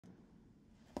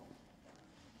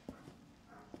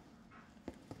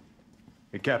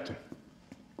Hey, Captain.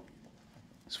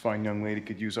 This fine young lady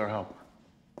could use our help.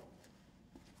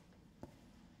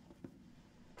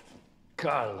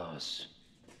 Carlos,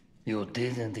 you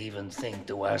didn't even think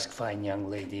to ask fine young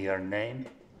lady her name?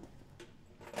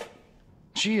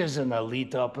 She is an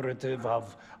elite operative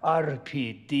of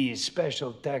RPD,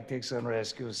 Special Tactics and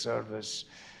Rescue Service.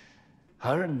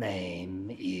 Her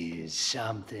name is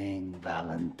something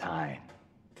Valentine.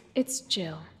 It's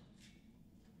Jill.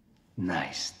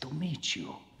 Nice to meet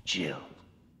you, Jill.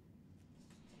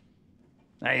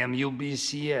 I am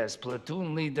UBCS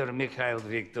Platoon Leader Mikhail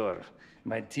Viktor.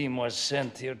 My team was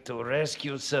sent here to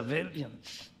rescue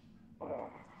civilians.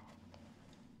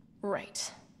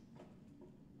 Right.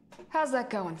 How's that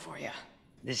going for you?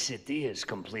 The city is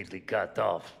completely cut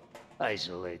off,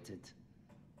 isolated.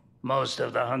 Most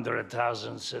of the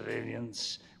 100,000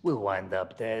 civilians will wind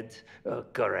up dead.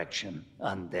 Correction,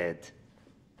 undead.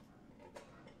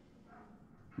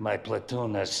 My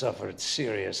platoon has suffered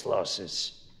serious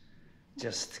losses.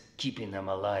 Just keeping them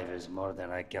alive is more than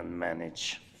I can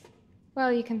manage.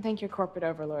 Well, you can thank your corporate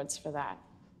overlords for that.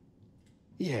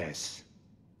 Yes.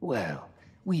 Well,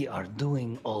 we are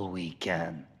doing all we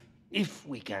can. If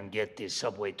we can get this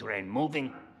subway train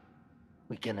moving,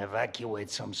 we can evacuate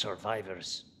some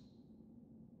survivors.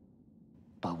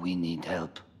 But we need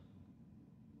help.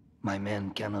 My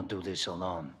men cannot do this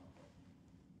alone.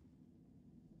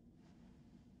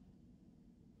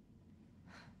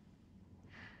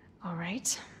 All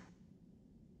right.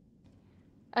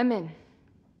 I'm in.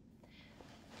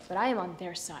 But I am on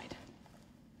their side,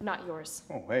 not yours.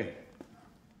 Oh, hey.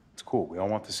 It's cool. We all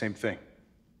want the same thing.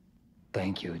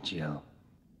 Thank you, Jill.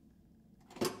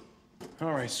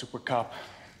 All right, Super Cop.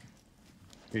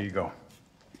 Here you go.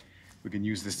 We can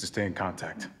use this to stay in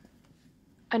contact.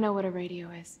 I know what a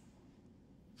radio is.